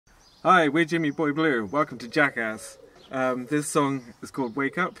Hi, we're Jimmy Boy Blue. Welcome to Jackass. This song is called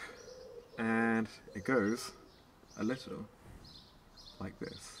Wake Up, and it goes a little like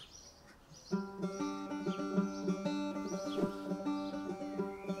this.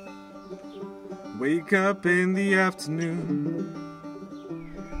 Wake up in the afternoon,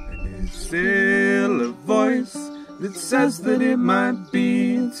 and it's still a voice that says that it might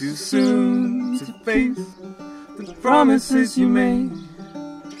be too soon to face the promises you made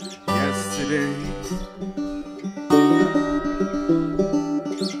yesterday.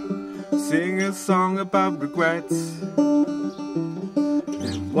 Sing a song about regrets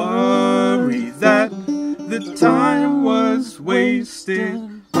and worry that the time was wasted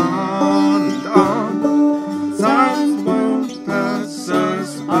on and on. Time won't pass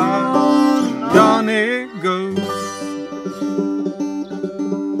us on and on it goes.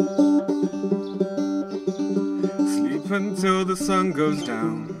 Sleep until the sun goes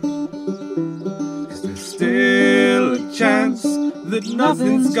down, 'cause there's still a chance that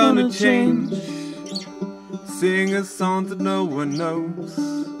nothing's gonna change. Sing a song that no one knows.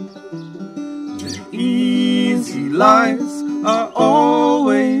 The easy lies are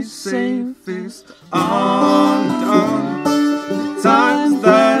always safest on and on. The times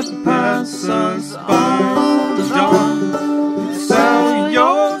that pass us by and on. Sell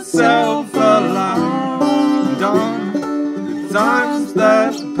yourself a lie and on. The times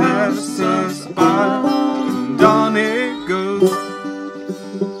that pass us by and on it goes.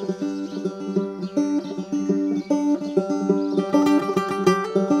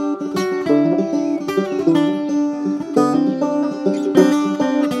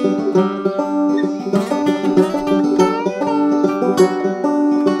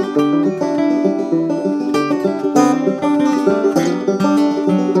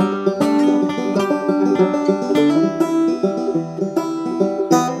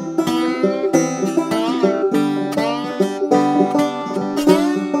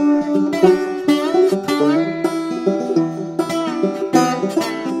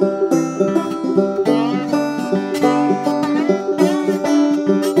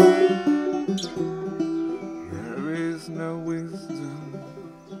 No wisdom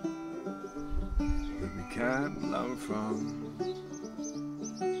that we can't learn from.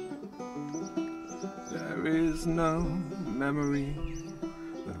 There is no memory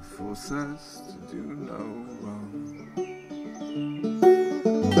that forces us to do no wrong.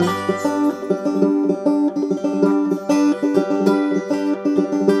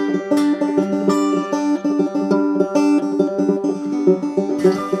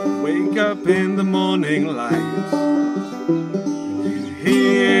 Wake up in the morning light,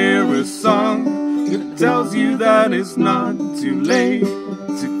 hear a song that tells you that it's not too late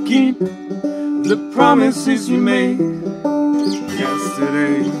to keep the promises you made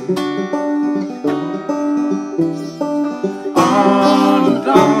yesterday.